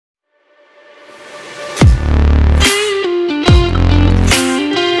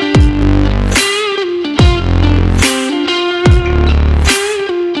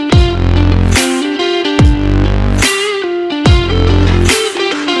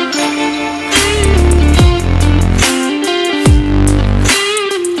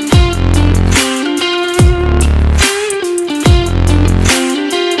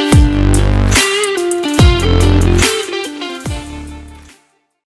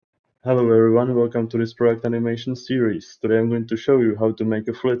Hello everyone, welcome to this product animation series. Today I'm going to show you how to make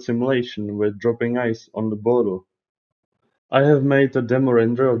a fluid simulation with dropping ice on the bottle. I have made a demo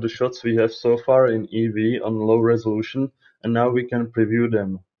render of the shots we have so far in EV on low resolution, and now we can preview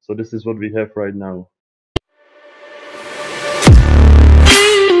them. So this is what we have right now.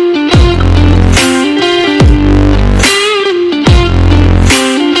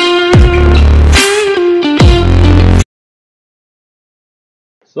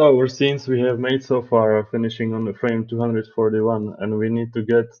 So our scenes we have made so far are finishing on the frame 241, and we need to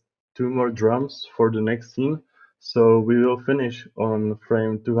get two more drums for the next scene, so we will finish on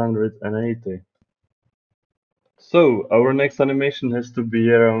frame 280. So, our next animation has to be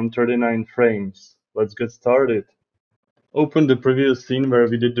around 39 frames. Let's get started. Open the previous scene where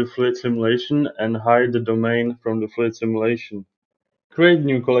we did the fluid simulation and hide the domain from the fluid simulation. Create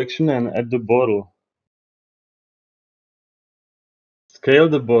new collection and add the bottle. Scale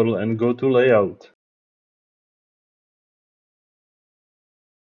the bottle and go to Layout.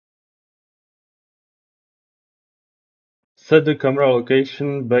 Set the camera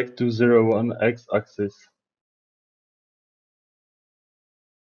location back to 01 x-axis.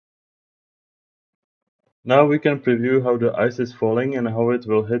 Now we can preview how the ice is falling and how it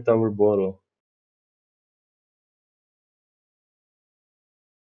will hit our bottle.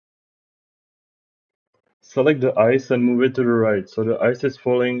 Select the ice and move it to the right, so the ice is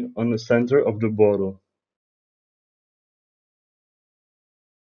falling on the center of the bottle.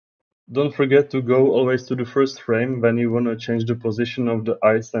 Don't forget to go always to the first frame when you wanna change the position of the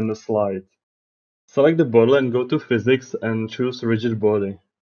ice and the slide. Select the bottle and go to Physics and choose Rigid Body.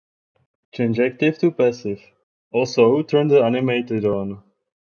 Change Active to Passive. Also, turn the Animated on.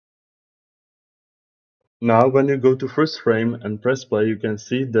 Now when you go to first frame and press play, you can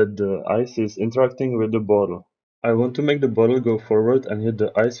see that the ice is interacting with the bottle. I want to make the bottle go forward and hit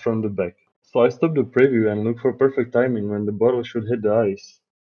the ice from the back. So I stop the preview and look for perfect timing when the bottle should hit the ice.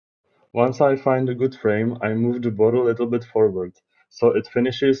 Once I find a good frame, I move the bottle a little bit forward, so it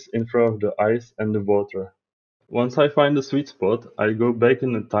finishes in front of the ice and the water. Once I find the sweet spot, I go back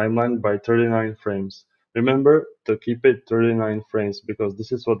in the timeline by 39 frames. Remember to keep it 39 frames because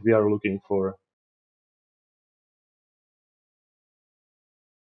this is what we are looking for.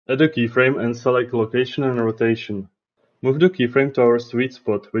 Add a keyframe and select location and rotation. Move the keyframe to our sweet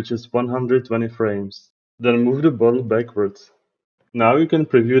spot, which is 120 frames. Then move the bottle backwards. Now you can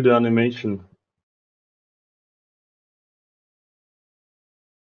preview the animation.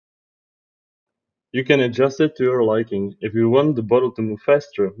 You can adjust it to your liking. If you want the bottle to move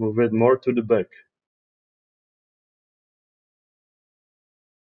faster, move it more to the back.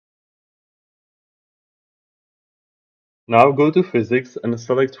 Now go to Physics and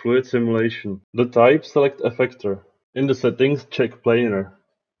select Fluid Simulation. The type, select Effector. In the settings, check Planar.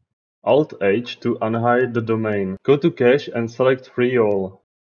 Alt-H to unhide the domain. Go to Cache and select Free All.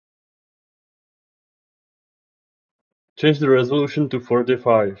 Change the resolution to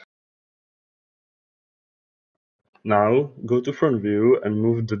 45. Now, go to Front View and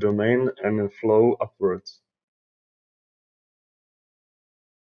move the domain and flow upwards.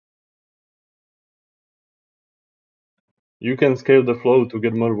 You can scale the flow to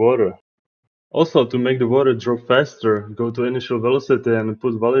get more water. Also, to make the water drop faster, go to Initial Velocity and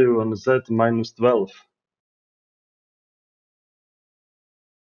put value on Z minus 12.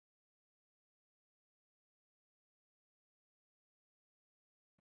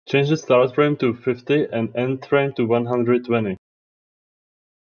 Change the start frame to 50 and end frame to 120.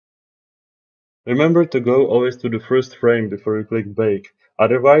 Remember to go always to the first frame before you click bake,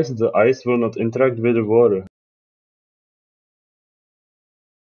 otherwise the ice will not interact with the water.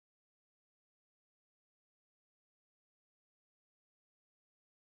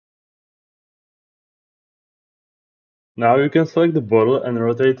 Now you can select the bottle and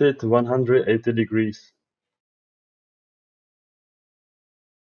rotate it 180 degrees.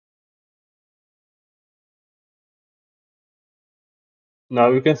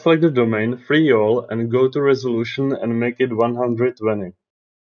 Now you can select the domain Free All and go to Resolution and make it 120.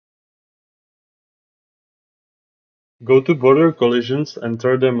 Go to Border Collisions and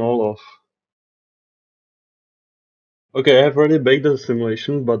turn them all off. Okay, I have already baked the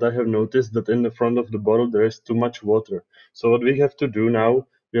simulation, but I have noticed that in the front of the bottle there is too much water. So what we have to do now,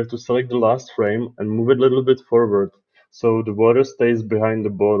 we have to select the last frame and move it a little bit forward, so the water stays behind the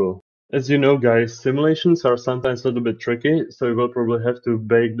bottle. As you know guys, simulations are sometimes a little bit tricky, so you will probably have to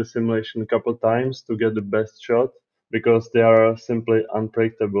bake the simulation a couple times to get the best shot, because they are simply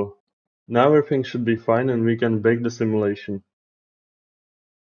unpredictable. Now everything should be fine and we can bake the simulation.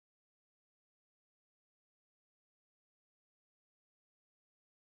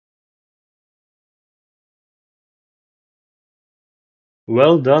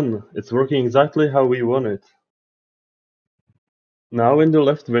 Well done! It's working exactly how we want it. Now in the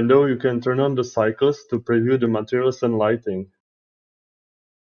left window you can turn on the cycles to preview the materials and lighting.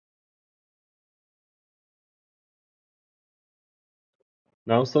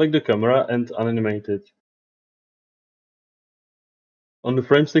 Now select the camera and animate it. On the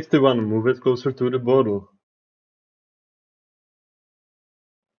frame 61, move it closer to the bottle.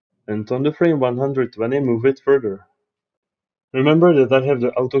 And on the frame 120, move it further. Remember that I have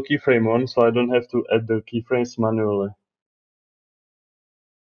the auto keyframe on, so I don't have to add the keyframes manually.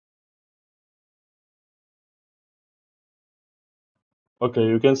 Okay,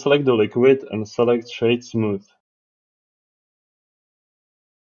 you can select the liquid and select Shade Smooth.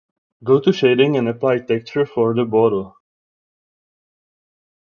 Go to Shading and apply Texture for the bottle.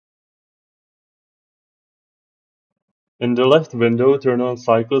 In the left window, turn on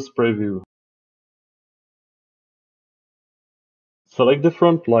Cycles Preview. Select the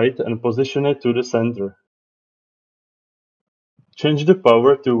front light and position it to the center. Change the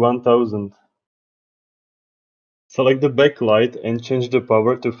power to 1000. Select the backlight and change the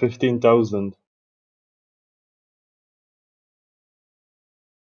power to 15,000.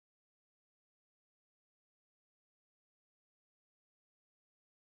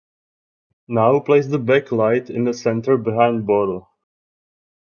 Now place the backlight in the center behind bottle.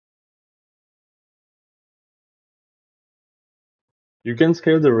 You can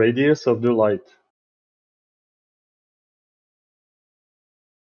scale the radius of the light.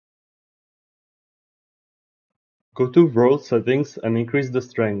 Go to World Settings and increase the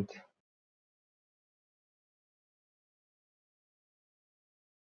strength.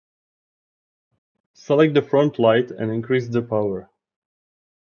 Select the front light and increase the power.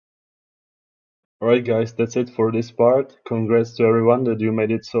 Alright guys, that's it for this part. Congrats to everyone that you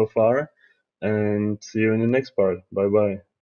made it so far, and see you in the next part. Bye bye.